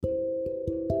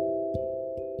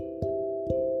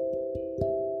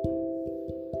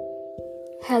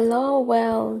Hello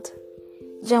world,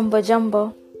 Jumbo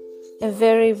Jumbo. A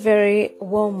very, very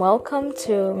warm welcome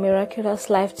to Miraculous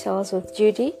Life Tales with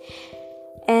Judy.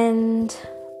 And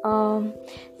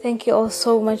thank you all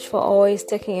so much for always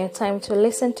taking your time to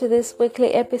listen to these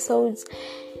weekly episodes.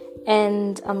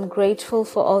 And I'm grateful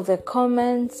for all the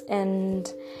comments and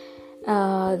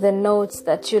the notes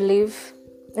that you leave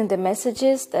in the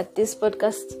messages that this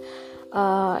podcast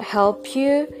help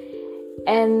you.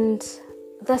 And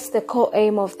that's the core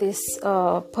aim of this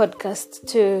podcast,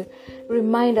 to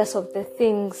remind us of the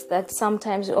things that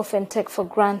sometimes we often take for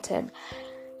granted.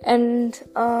 And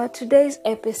today's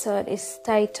episode is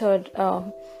titled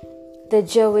The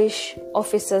Jewish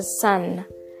Officer's Son.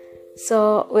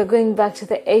 So we're going back to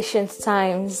the ancient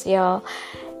times, y'all.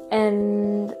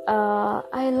 And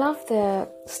I love the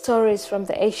stories from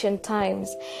the ancient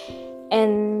times.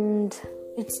 And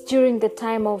it's during the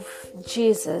time of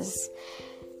Jesus.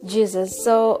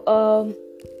 So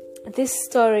this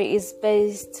story is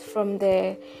based from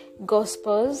the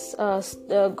Gospels,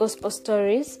 the Gospel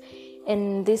stories,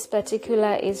 and this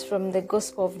particular is from the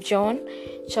Gospel of John,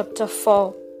 chapter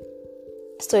 4.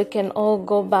 So you can all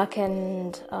go back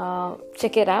and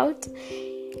check it out,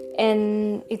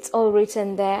 and it's all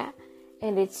written there,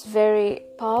 and it's very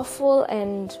powerful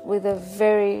and with a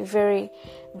very, very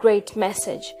great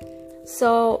message.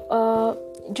 So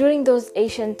during those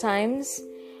ancient times,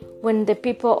 when the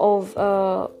people of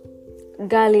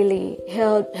Galilee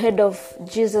heard of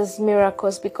Jesus'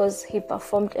 miracles, because he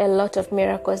performed a lot of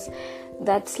miracles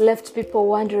that left people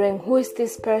wondering, who is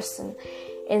this person?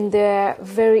 And they're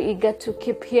very eager to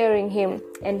keep hearing him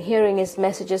and hearing his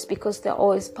messages, because they're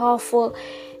always powerful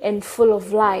and full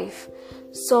of life.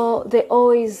 So they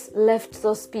always left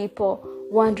those people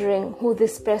wondering who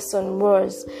this person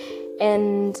was.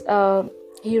 And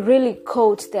he really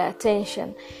caught their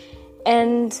attention.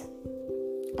 And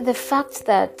the fact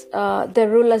that the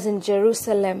rulers in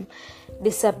Jerusalem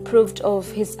disapproved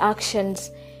of his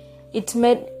actions, it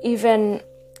made even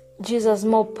Jesus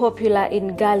more popular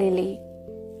in Galilee.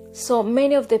 So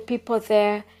many of the people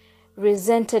there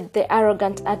resented the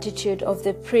arrogant attitude of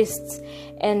the priests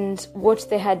and what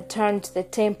they had turned the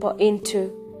temple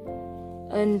into.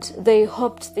 And they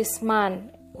hoped this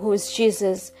man, who is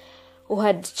Jesus, who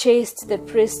had chased the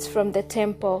priests from the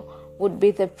temple, would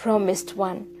be the promised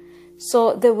one.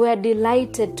 So they were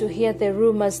delighted to hear the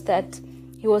rumors that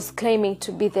he was claiming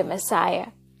to be the Messiah.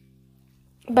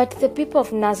 But the people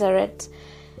of Nazareth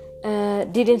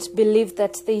didn't believe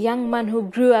that the young man who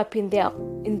grew up in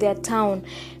their town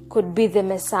could be the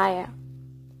Messiah,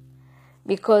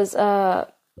 because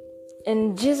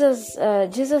and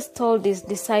Jesus told his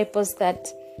disciples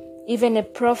that even a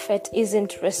prophet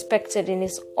isn't respected in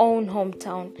his own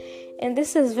hometown. And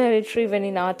this is very true even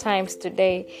in our times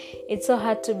today. It's so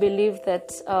hard to believe that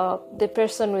the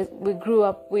person we grew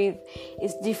up with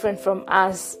is different from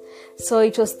us. So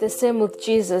it was the same with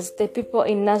Jesus, the people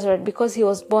in Nazareth, because he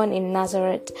was born in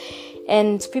Nazareth.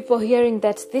 And people hearing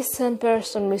that this same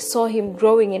person, we saw him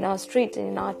growing in our streets and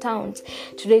in our towns,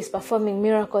 today is performing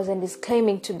miracles and is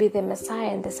claiming to be the Messiah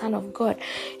and the Son of God.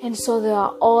 And so they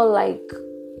are all like,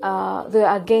 they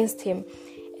are against him.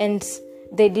 And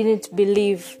they didn't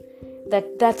believe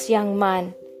that young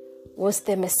man was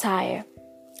the Messiah.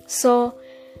 So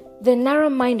the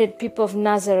narrow-minded people of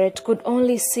Nazareth could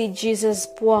only see Jesus'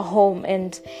 poor home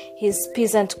and his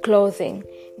peasant clothing.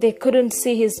 They couldn't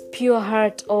see his pure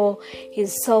heart or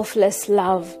his selfless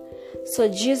love. So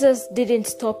Jesus didn't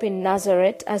stop in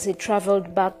Nazareth as he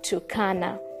traveled back to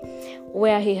Cana,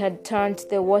 where he had turned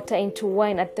the water into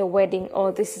wine at the wedding.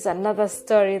 Oh, this is another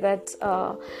story that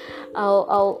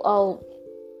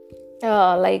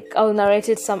I'll narrate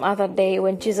it some other day,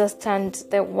 when Jesus turned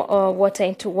the water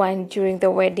into wine during the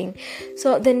wedding.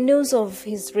 So the news of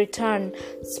his return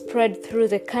spread through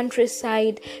the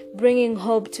countryside, bringing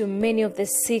hope to many of the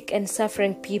sick and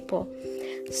suffering people.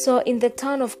 So in the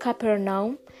town of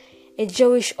Capernaum, a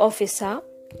Jewish officer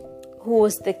who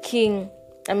was the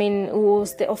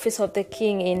office of the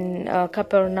king in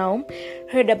Capernaum,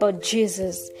 heard about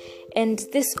Jesus. And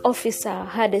this officer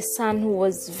had a son who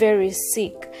was very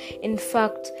sick. In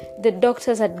fact, the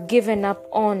doctors had given up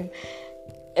on,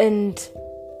 they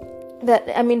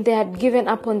had given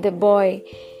up on the boy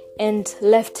and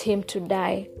left him to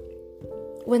die.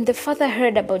 When the father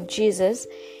heard about Jesus,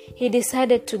 he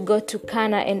decided to go to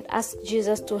Cana and ask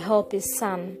Jesus to help his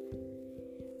son.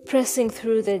 Pressing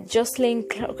through the jostling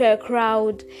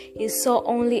crowd, he saw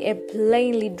only a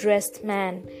plainly dressed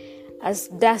man, as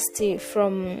dusty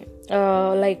from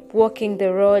walking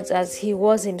the roads as he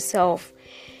was himself.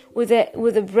 With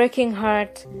a breaking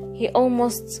heart, he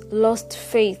almost lost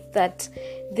faith that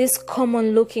this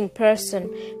common-looking person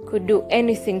could do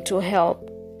anything to help.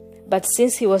 But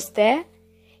since he was there,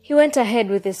 he went ahead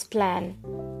with his plan.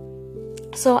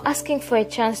 So, asking for a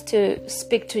chance to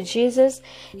speak to Jesus,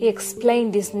 he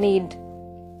explained his need.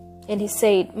 And he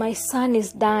said, "My son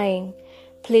is dying.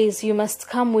 Please, you must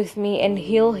come with me and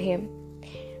heal him."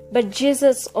 But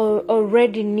Jesus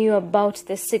already knew about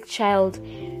the sick child.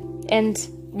 And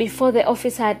before the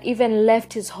officer had even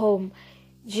left his home,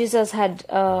 Jesus had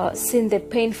seen the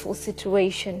painful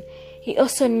situation. He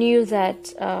also knew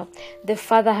that the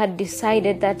father had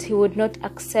decided that he would not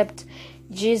accept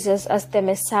Jesus as the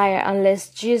Messiah unless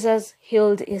Jesus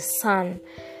healed his son.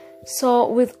 So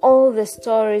with all the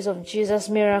stories of Jesus'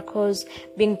 miracles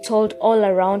being told all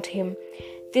around him,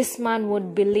 this man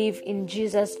would believe in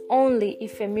Jesus only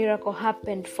if a miracle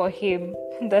happened for him.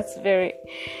 That's very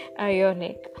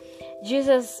ironic.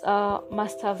 Jesus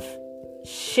must have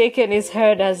shaken his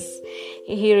head as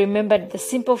he remembered the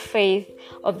simple faith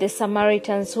of the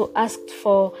Samaritans who asked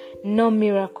for no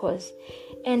miracles.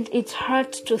 And it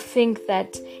hurt to think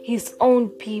that his own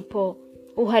people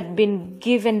who had been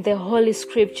given the Holy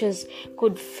Scriptures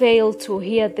could fail to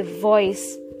hear the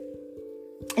voice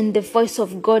and the voice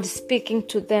of God speaking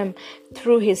to them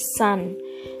through his son.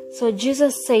 So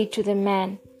Jesus said to the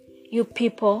man, "You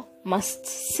people must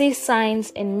see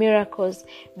signs and miracles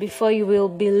before you will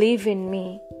believe in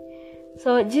me."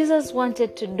 So Jesus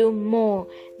wanted to do more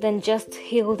than just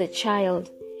heal the child.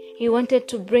 He wanted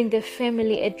to bring the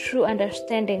family a true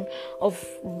understanding of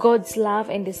God's love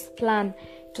and his plan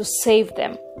to save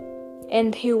them.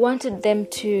 And he wanted them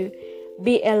to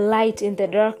be a light in the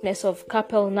darkness of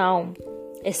Capernaum,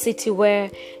 a city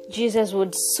where Jesus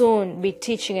would soon be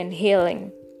teaching and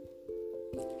healing.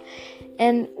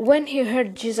 And when he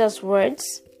heard Jesus'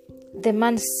 words, the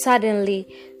man suddenly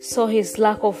saw his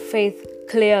lack of faith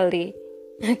clearly.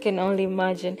 I can only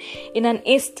imagine. In an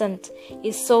instant,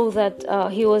 he saw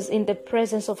that he was in the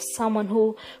presence of someone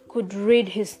who could read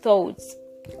his thoughts,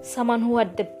 someone who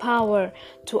had the power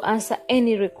to answer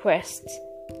any request.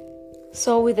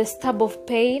 So with a stab of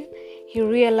pain, he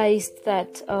realized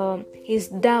that his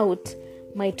doubt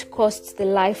might cost the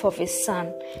life of his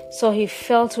son. So he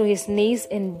fell to his knees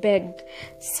and begged,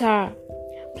 "Sir,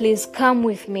 please come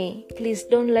with me. Please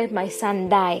don't let my son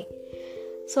die."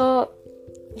 So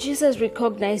Jesus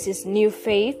recognized his new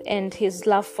faith and his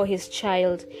love for his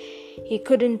child. He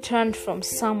couldn't turn from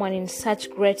someone in such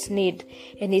great need,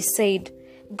 and he said,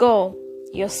 "Go,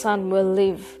 your son will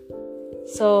live."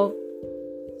 So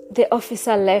the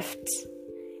officer left,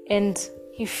 and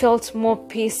he felt more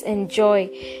peace and joy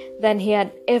than he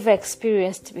had ever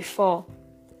experienced before.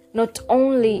 Not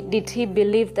only did he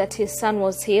believe that his son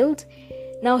was healed,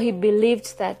 now he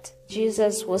believed that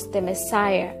Jesus was the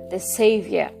Messiah, the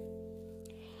Savior.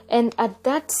 And at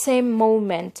that same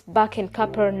moment, back in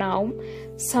Capernaum,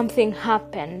 something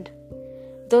happened.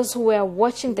 Those who were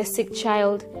watching the sick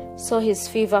child saw his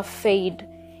fever fade,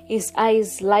 his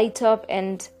eyes light up,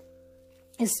 and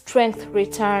his strength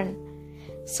return.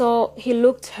 So he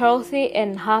looked healthy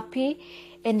and happy,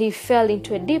 and he fell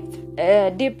into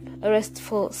a deep,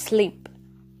 restful sleep.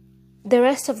 The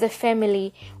rest of the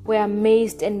family were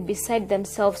amazed and beside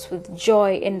themselves with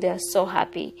joy, and they are so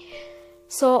happy.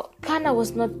 So Cana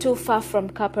was not too far from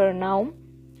Capernaum.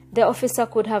 The officer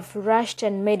could have rushed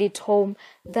and made it home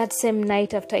that same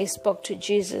night after he spoke to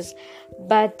Jesus,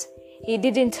 but he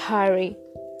didn't hurry.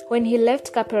 When he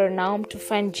left Capernaum to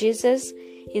find Jesus,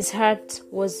 his heart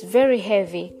was very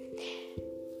heavy.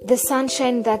 The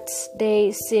sunshine that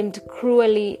day seemed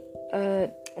cruelly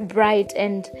bright,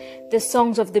 and the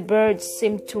songs of the birds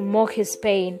seemed to mock his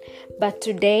pain. But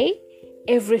today,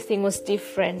 everything was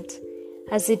different.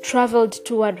 As he traveled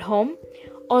toward home,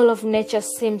 all of nature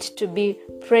seemed to be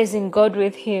praising God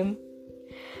with him.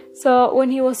 So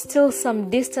when he was still some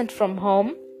distance from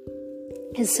home,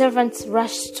 his servants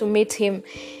rushed to meet him,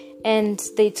 and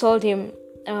they told him,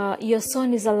 "Your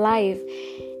son is alive,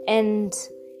 and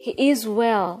he is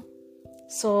well."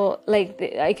 So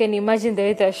I can imagine the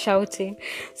way they're shouting.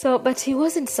 So, but he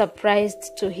wasn't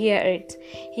surprised to hear it.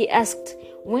 He asked,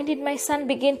 "When did my son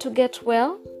begin to get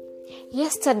well?"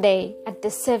 "Yesterday at the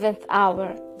 7th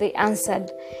hour," they answered.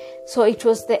 So it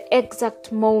was the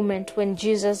exact moment when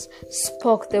Jesus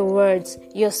spoke the words,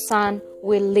 "Your son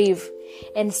will live."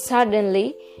 And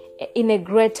suddenly, in a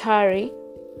great hurry,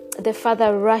 the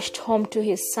father rushed home to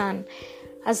his son.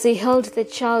 As he held the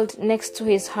child next to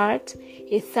his heart,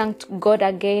 he thanked God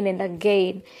again and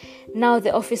again. Now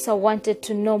the officer wanted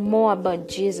to know more about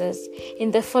Jesus.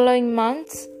 In the following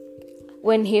months,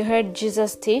 when he heard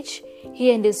Jesus teach,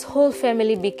 He and his whole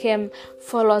family became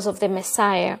followers of the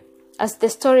Messiah. As the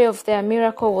story of their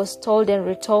miracle was told and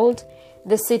retold,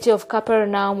 the city of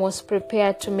Capernaum was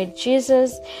prepared to meet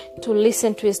Jesus, to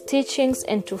listen to his teachings,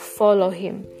 and to follow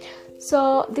him.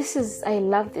 So I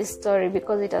love this story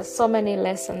because it has so many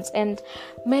lessons. And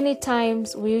many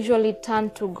times we usually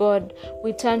turn to God,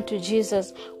 we turn to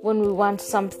Jesus when we want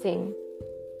something.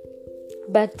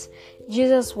 But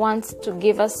Jesus wants to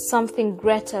give us something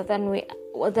greater than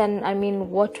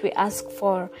what we ask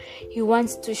for. He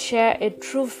wants to share a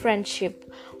true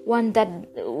friendship, one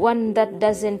that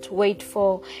doesn't wait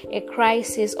for a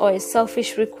crisis or a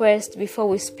selfish request before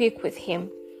we speak with him.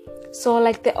 So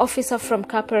like the officer from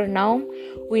Capernaum,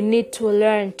 we need to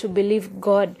learn to believe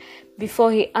God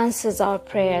before he answers our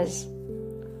prayers.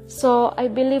 So I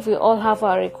believe we all have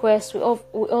our requests, we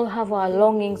all have our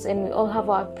longings, and we all have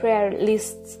our prayer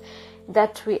lists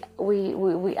that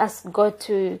we ask God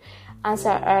to answer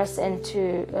us and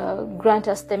to grant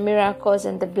us the miracles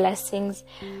and the blessings.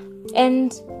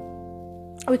 And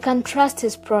we can trust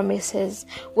his promises.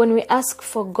 When we ask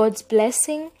for God's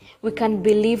blessing, we can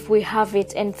believe we have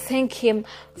it and thank him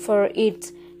for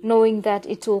it, knowing that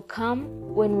it will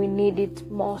come when we need it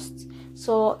most.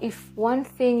 So if one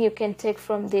thing you can take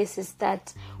from this is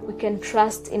that we can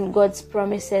trust in God's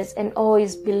promises and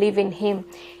always believe in him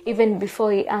even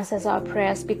before he answers our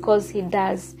prayers, because he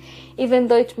does. Even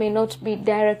though it may not be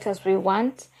direct as we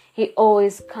want, he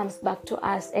always comes back to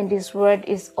us, and his word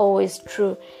is always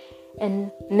true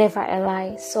and never a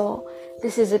lie. So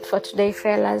this is it for today,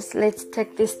 fellas. Let's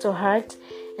take this to heart,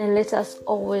 and let us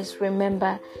always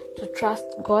remember to trust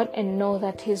God and know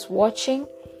that he's watching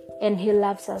and he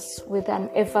loves us with an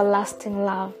everlasting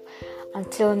love.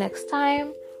 Until next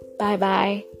time, bye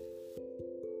bye.